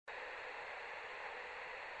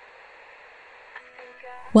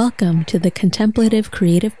Welcome to the Contemplative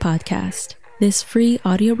Creative Podcast. This free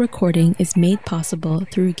audio recording is made possible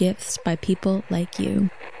through gifts by people like you.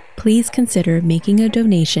 Please consider making a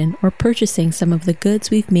donation or purchasing some of the goods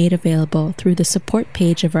we've made available through the support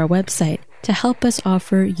page of our website to help us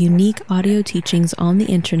offer unique audio teachings on the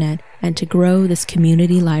internet and to grow this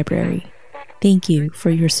community library. Thank you for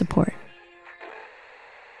your support.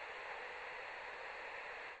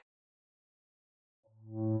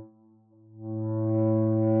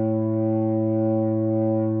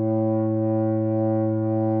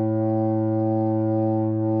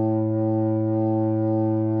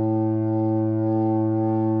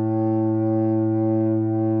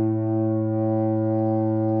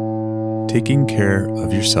 Taking care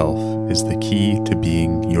of yourself is the key to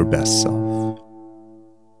being your best self.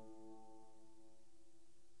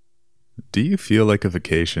 Do you feel like a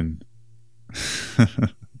vacation?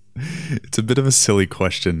 It's a bit of a silly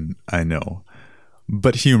question, I know,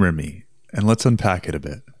 but humor me and let's unpack it a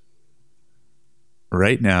bit.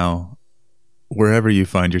 Right now, wherever you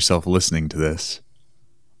find yourself listening to this,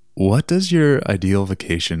 what does your ideal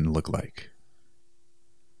vacation look like?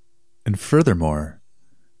 And furthermore,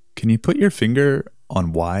 can you put your finger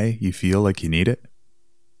on why you feel like you need it?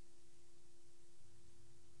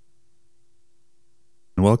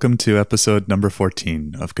 And welcome to episode number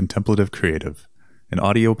 14 of Contemplative Creative, an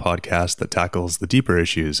audio podcast that tackles the deeper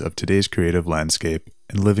issues of today's creative landscape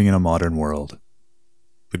and living in a modern world.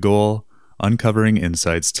 The goal, uncovering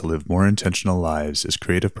insights to live more intentional lives as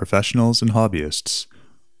creative professionals and hobbyists,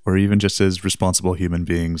 or even just as responsible human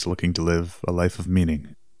beings looking to live a life of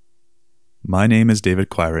meaning. My name is David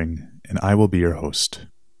Quiring, and I will be your host.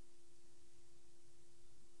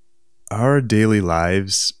 Our daily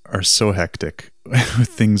lives are so hectic, with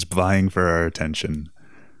things vying for our attention.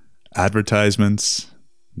 Advertisements,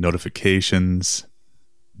 notifications,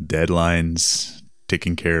 deadlines,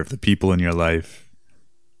 taking care of the people in your life.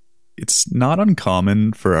 It's not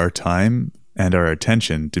uncommon for our time and our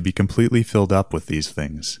attention to be completely filled up with these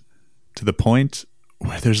things, to the point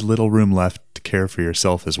where there's little room left to care for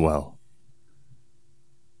yourself as well.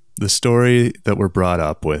 The story that we're brought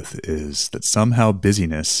up with is that somehow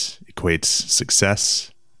busyness equates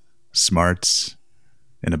success, smarts,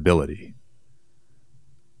 and ability.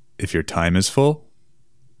 If your time is full,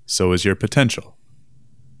 so is your potential.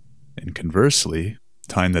 And conversely,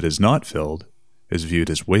 time that is not filled is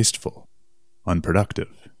viewed as wasteful,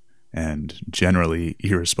 unproductive, and generally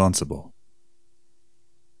irresponsible.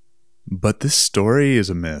 But this story is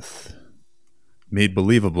a myth, made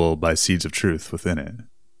believable by seeds of truth within it.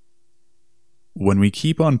 When we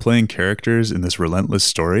keep on playing characters in this relentless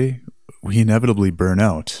story, we inevitably burn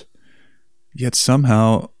out. Yet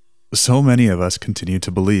somehow, so many of us continue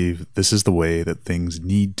to believe this is the way that things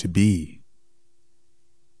need to be.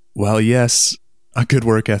 While yes, a good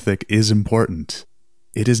work ethic is important,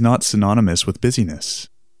 it is not synonymous with busyness.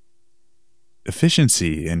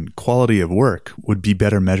 Efficiency and quality of work would be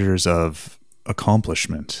better measures of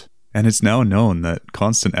accomplishment, and it's now known that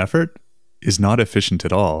constant effort is not efficient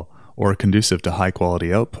at all, or conducive to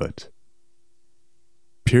high-quality output.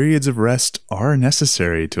 Periods of rest are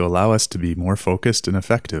necessary to allow us to be more focused and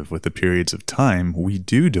effective with the periods of time we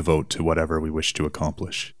do devote to whatever we wish to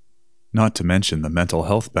accomplish, not to mention the mental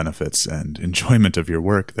health benefits and enjoyment of your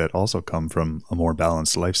work that also come from a more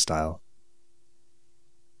balanced lifestyle.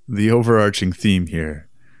 The overarching theme here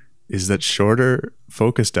is that shorter,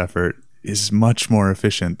 focused effort is much more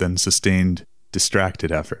efficient than sustained,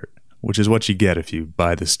 distracted effort, which is what you get if you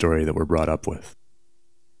buy the story that we're brought up with.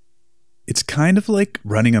 It's kind of like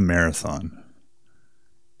running a marathon.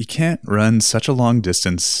 You can't run such a long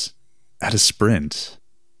distance at a sprint.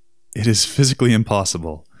 It is physically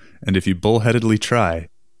impossible, and if you bullheadedly try,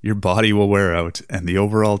 your body will wear out, and the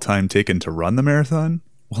overall time taken to run the marathon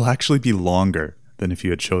will actually be longer than if you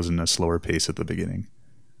had chosen a slower pace at the beginning.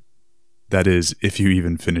 That is, if you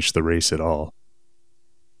even finish the race at all.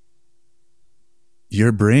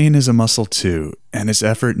 Your brain is a muscle too, and its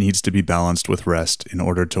effort needs to be balanced with rest in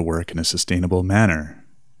order to work in a sustainable manner.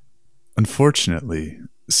 Unfortunately,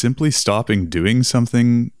 simply stopping doing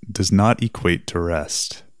something does not equate to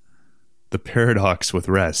rest. The paradox with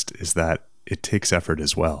rest is that it takes effort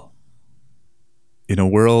as well. In a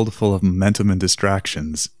world full of momentum and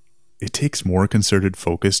distractions, it takes more concerted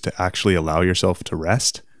focus to actually allow yourself to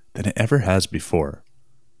rest than it ever has before.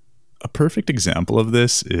 A perfect example of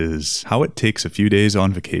this is how it takes a few days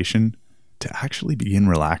on vacation to actually begin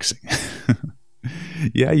relaxing.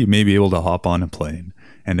 Yeah, you may be able to hop on a plane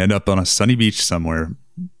and end up on a sunny beach somewhere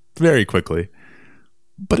very quickly,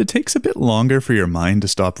 but it takes a bit longer for your mind to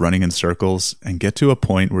stop running in circles and get to a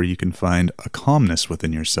point where you can find a calmness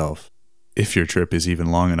within yourself if your trip is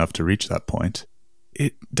even long enough to reach that point,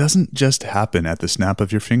 it doesn't just happen at the snap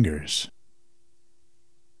of your fingers.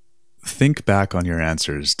 Think back on your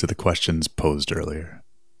answers to the questions posed earlier.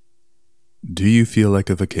 Do you feel like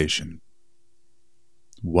a vacation?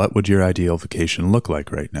 What would your ideal vacation look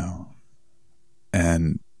like right now?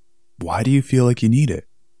 And why do you feel like you need it?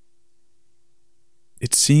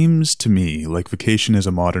 It seems to me like vacation is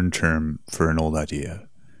a modern term for an old idea,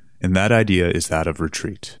 and that idea is that of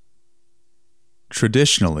retreat.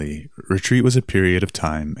 Traditionally, retreat was a period of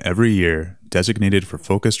time every year designated for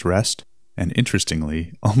focused rest, and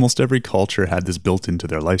interestingly, almost every culture had this built into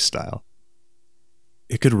their lifestyle.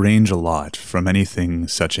 It could range a lot from anything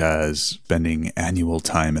such as spending annual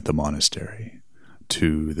time at the monastery,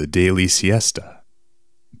 to the daily siesta,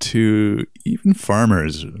 to even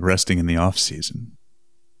farmers resting in the off-season.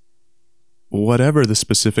 Whatever the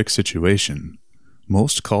specific situation,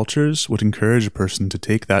 most cultures would encourage a person to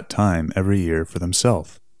take that time every year for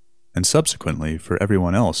themselves, and subsequently for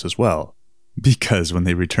everyone else as well, because when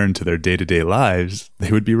they returned to their day-to-day lives,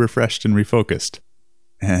 they would be refreshed and refocused.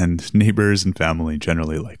 And neighbors and family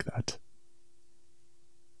generally like that.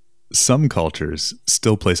 Some cultures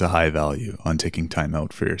still place a high value on taking time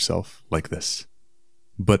out for yourself like this.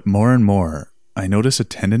 But more and more, I notice a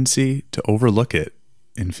tendency to overlook it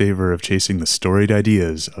in favor of chasing the storied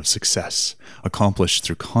ideas of success accomplished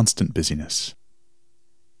through constant busyness.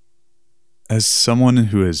 As someone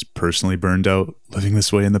who has personally burned out living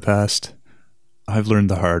this way in the past, I've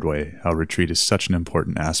learned the hard way how retreat is such an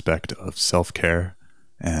important aspect of self-care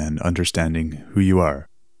and understanding who you are.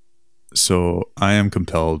 So I am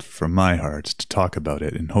compelled from my heart to talk about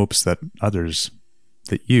it in hopes that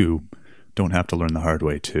you don't have to learn the hard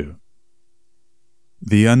way too.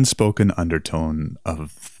 The unspoken undertone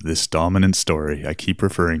of this dominant story I keep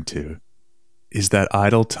referring to is that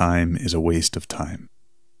idle time is a waste of time.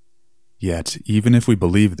 Yet, even if we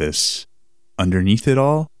believe this, underneath it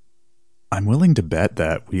all, I'm willing to bet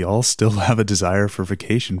that we all still have a desire for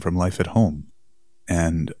vacation from life at home.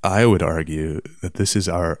 And I would argue that this is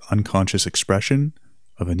our unconscious expression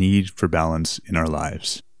of a need for balance in our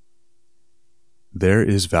lives. There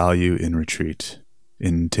is value in retreat,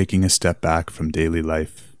 in taking a step back from daily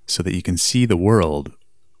life so that you can see the world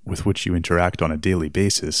with which you interact on a daily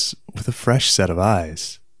basis with a fresh set of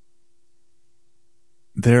eyes.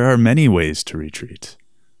 There are many ways to retreat.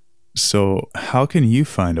 So how can you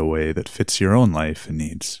find a way that fits your own life and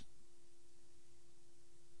needs?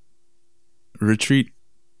 Retreat,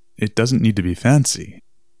 it doesn't need to be fancy.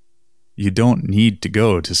 You don't need to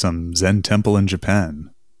go to some Zen temple in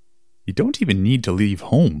Japan. You don't even need to leave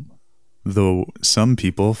home, though some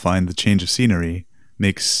people find the change of scenery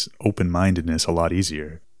makes open-mindedness a lot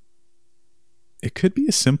easier. It could be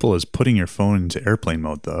as simple as putting your phone into airplane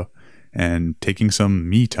mode, though, and taking some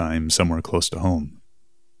me time somewhere close to home.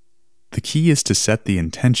 The key is to set the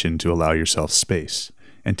intention to allow yourself space,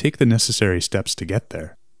 and take the necessary steps to get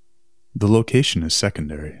there. The location is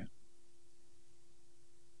secondary.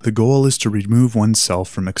 The goal is to remove oneself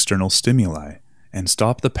from external stimuli and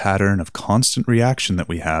stop the pattern of constant reaction that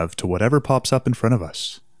we have to whatever pops up in front of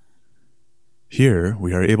us. Here,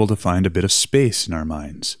 we are able to find a bit of space in our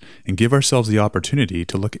minds and give ourselves the opportunity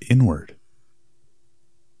to look inward.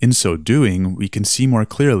 In so doing, we can see more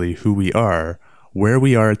clearly who we are, where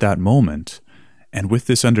we are at that moment, and with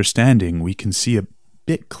this understanding, we can see a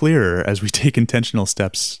bit clearer as we take intentional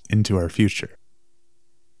steps into our future.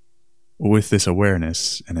 With this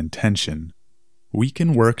awareness and intention, we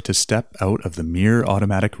can work to step out of the mere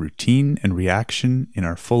automatic routine and reaction in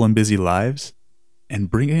our full and busy lives and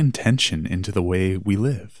bring intention into the way we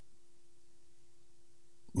live.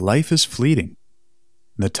 Life is fleeting.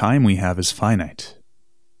 The time we have is finite.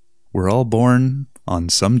 We're all born on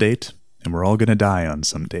some date, and we're all going to die on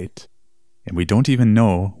some date, and we don't even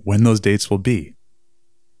know when those dates will be.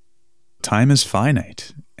 Time is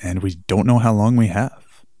finite, and we don't know how long we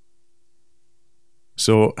have.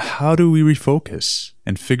 So how do we refocus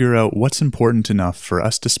and figure out what's important enough for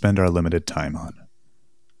us to spend our limited time on?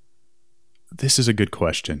 This is a good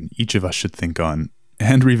question each of us should think on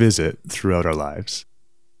and revisit throughout our lives.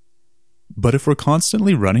 But if we're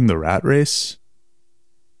constantly running the rat race,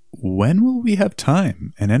 when will we have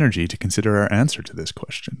time and energy to consider our answer to this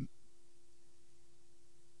question?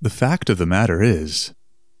 The fact of the matter is,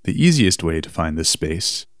 the easiest way to find this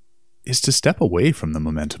space is to step away from the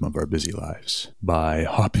momentum of our busy lives by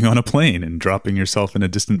hopping on a plane and dropping yourself in a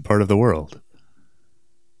distant part of the world.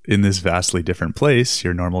 In this vastly different place,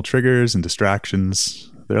 your normal triggers and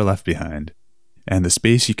distractions, they're left behind. And the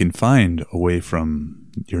space you can find away from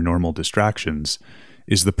your normal distractions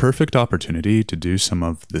is the perfect opportunity to do some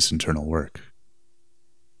of this internal work.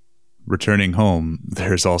 returning home,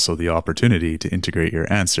 there's also the opportunity to integrate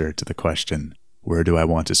your answer to the question, where do I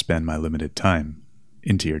want to spend my limited time,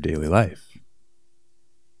 into your daily life.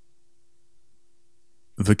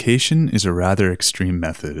 Vacation is a rather extreme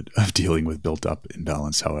method of dealing with built-up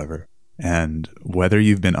imbalance, however. And whether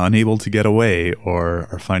you've been unable to get away or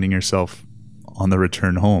are finding yourself on the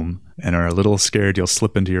return home and are a little scared you'll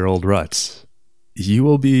slip into your old ruts, you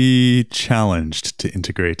will be challenged to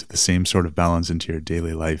integrate the same sort of balance into your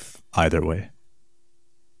daily life either way.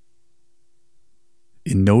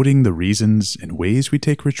 In noting the reasons and ways we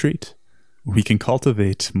take retreat, we can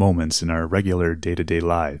cultivate moments in our regular day-to-day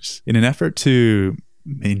lives in an effort to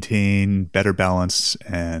maintain better balance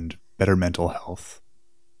and better mental health.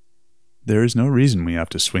 There is no reason we have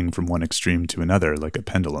to swing from one extreme to another like a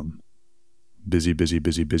pendulum. Busy, busy,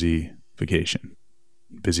 busy, busy, vacation.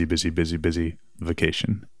 Busy, busy, busy, busy,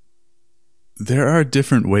 vacation. There are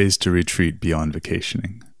different ways to retreat beyond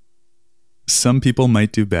vacationing. Some people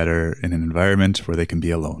might do better in an environment where they can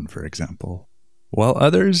be alone, for example, while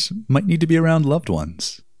others might need to be around loved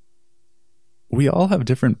ones. We all have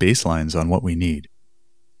different baselines on what we need,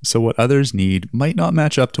 so what others need might not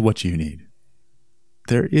match up to what you need.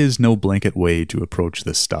 There is no blanket way to approach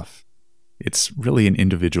this stuff. It's really an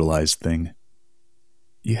individualized thing.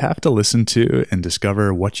 You have to listen to and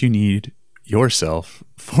discover what you need yourself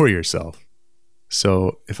for yourself.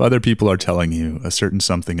 So if other people are telling you a certain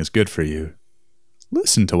something is good for you,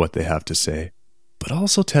 listen to what they have to say, but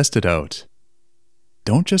also test it out.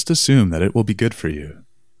 Don't just assume that it will be good for you.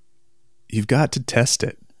 You've got to test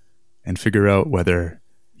it and figure out whether,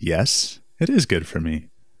 yes, it is good for me,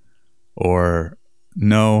 or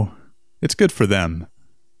no, it's good for them,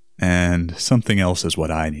 and something else is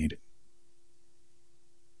what I need.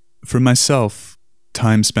 For myself,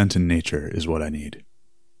 time spent in nature is what I need.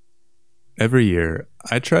 Every year,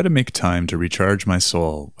 I try to make time to recharge my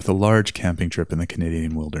soul with a large camping trip in the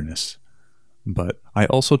Canadian wilderness. But I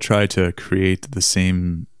also try to create the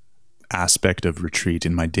same aspect of retreat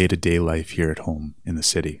in my day-to-day life here at home in the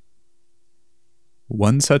city.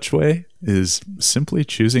 One such way is simply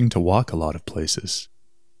choosing to walk a lot of places.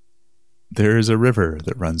 There is a river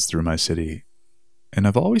that runs through my city, and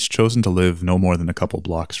I've always chosen to live no more than a couple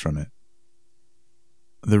blocks from it.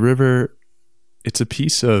 The river, it's a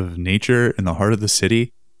piece of nature in the heart of the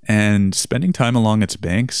city, and spending time along its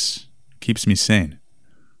banks keeps me sane.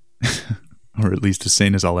 Or at least as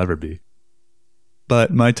sane as I'll ever be.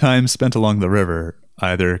 But my time spent along the river,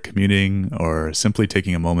 either commuting or simply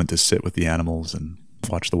taking a moment to sit with the animals and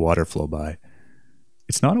watch the water flow by,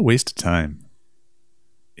 it's not a waste of time.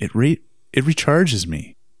 It recharges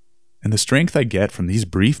me. And the strength I get from these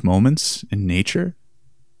brief moments in nature,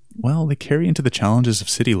 well, they carry into the challenges of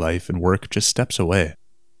city life and work just steps away.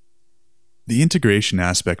 The integration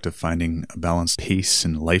aspect of finding a balanced pace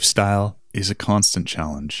and lifestyle is a constant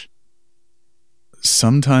challenge.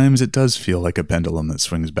 Sometimes it does feel like a pendulum that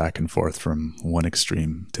swings back and forth from one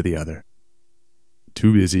extreme to the other.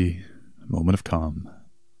 Too busy, a moment of calm.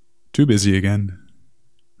 Too busy again,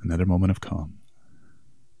 another moment of calm.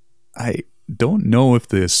 I don't know if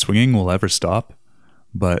the swinging will ever stop,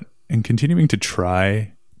 but in continuing to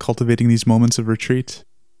try cultivating these moments of retreat,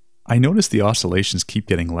 I notice the oscillations keep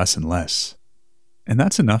getting less and less. And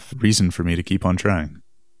that's enough reason for me to keep on trying.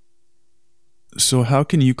 So how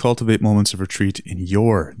can you cultivate moments of retreat in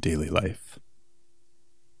your daily life?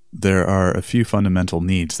 There are a few fundamental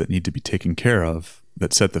needs that need to be taken care of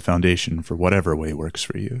that set the foundation for whatever way works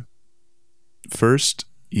for you. First,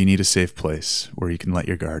 you need a safe place where you can let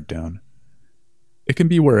your guard down. It can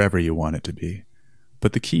be wherever you want it to be,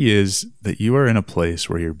 but the key is that you are in a place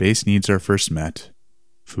where your base needs are first met,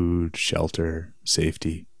 food, shelter,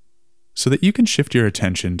 safety, so that you can shift your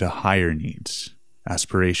attention to higher needs,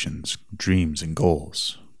 aspirations, dreams, and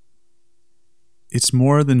goals. It's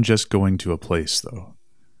more than just going to a place, though.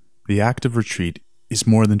 The act of retreat is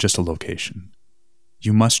more than just a location.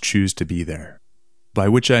 You must choose to be there, by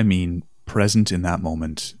which I mean present in that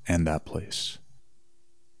moment and that place.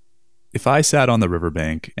 If I sat on the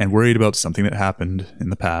riverbank and worried about something that happened in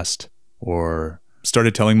the past, or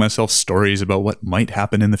started telling myself stories about what might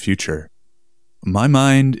happen in the future, my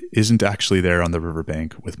mind isn't actually there on the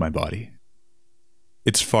riverbank with my body.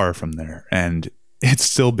 It's far from there, and it's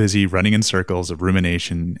still busy running in circles of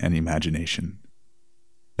rumination and imagination.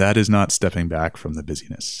 That is not stepping back from the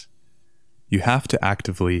busyness. You have to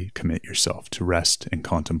actively commit yourself to rest and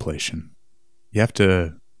contemplation. You have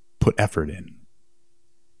to put effort in.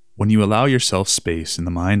 When you allow yourself space in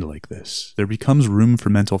the mind like this, there becomes room for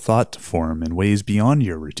mental thought to form in ways beyond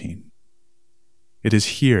your routine. It is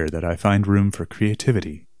here that I find room for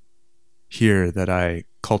creativity. Here that I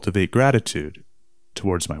cultivate gratitude.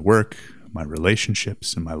 towards my work, my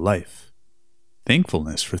relationships, and my life.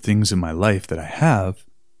 Thankfulness for things in my life that I have,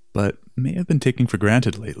 but may have been taking for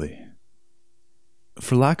granted lately.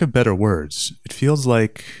 For lack of better words, it feels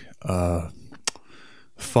like a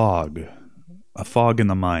fog in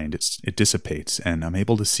the mind. It dissipates, and I'm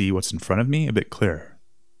able to see what's in front of me a bit clearer.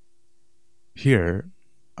 Here,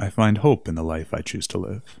 I find hope in the life I choose to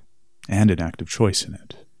live, and an active choice in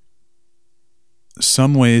it.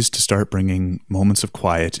 Some ways to start bringing moments of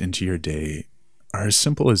quiet into your day are as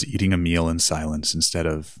simple as eating a meal in silence instead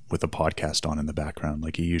of with a podcast on in the background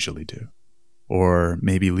like you usually do. Or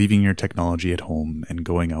maybe leaving your technology at home and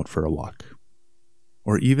going out for a walk.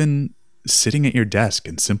 Or even sitting at your desk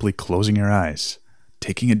and simply closing your eyes,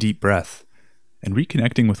 taking a deep breath, and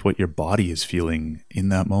reconnecting with what your body is feeling in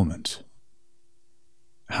that moment.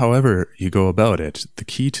 However you go about it, the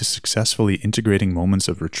key to successfully integrating moments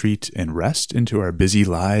of retreat and rest into our busy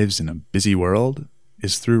lives in a busy world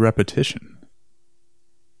is through repetition.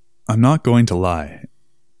 I'm not going to lie.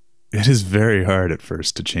 It is very hard at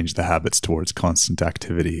first to change the habits towards constant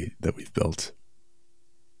activity that we've built.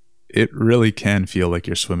 It really can feel like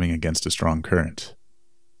you're swimming against a strong current.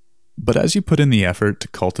 But as you put in the effort to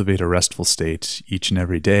cultivate a restful state each and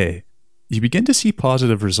every day, you begin to see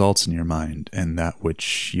positive results in your mind and that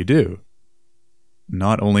which you do.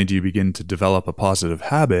 Not only do you begin to develop a positive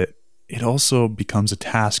habit, it also becomes a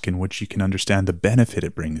task in which you can understand the benefit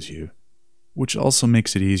it brings you, which also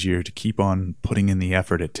makes it easier to keep on putting in the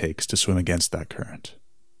effort it takes to swim against that current.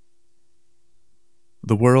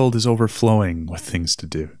 The world is overflowing with things to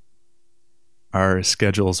do. Our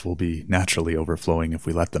schedules will be naturally overflowing if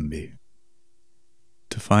we let them be.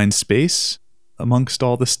 To find space amongst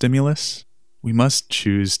all the stimulus, we must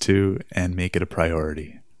choose to and make it a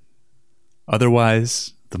priority.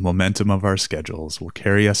 Otherwise, the momentum of our schedules will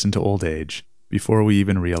carry us into old age before we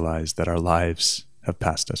even realize that our lives have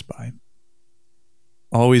passed us by.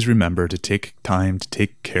 Always remember to take time to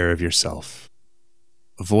take care of yourself.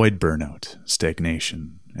 Avoid burnout,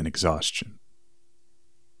 stagnation, and exhaustion.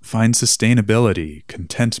 Find sustainability,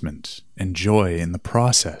 contentment, and joy in the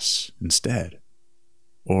process instead.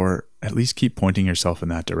 Or at least keep pointing yourself in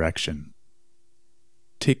that direction.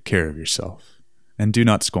 Take care of yourself, and do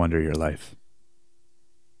not squander your life.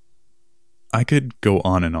 I could go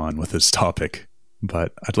on and on with this topic,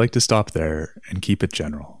 but I'd like to stop there and keep it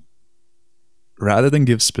general. Rather than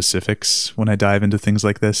give specifics when I dive into things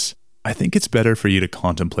like this, I think it's better for you to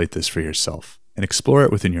contemplate this for yourself and explore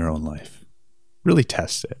it within your own life. Really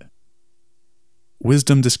test it.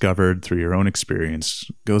 Wisdom discovered through your own experience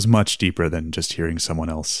goes much deeper than just hearing someone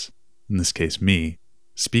else, in this case me,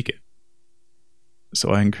 speak it. So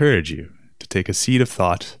I encourage you to take a seed of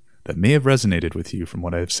thought that may have resonated with you from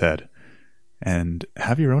what I've said, and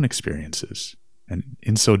have your own experiences, and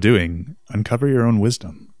in so doing, uncover your own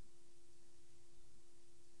wisdom.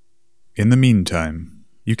 In the meantime,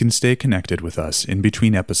 you can stay connected with us in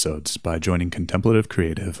between episodes by joining Contemplative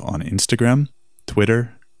Creative on Instagram,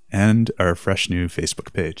 Twitter, and our fresh new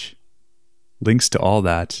Facebook page. Links to all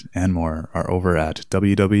that and more are over at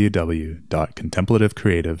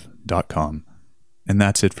www.contemplativecreative.com. And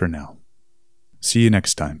that's it for now. See you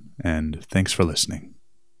next time, and thanks for listening.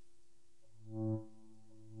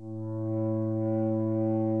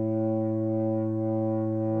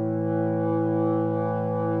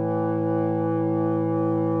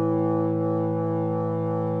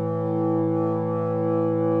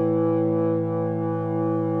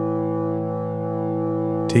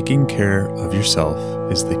 Taking care of yourself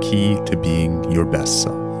is the key to being your best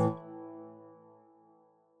self.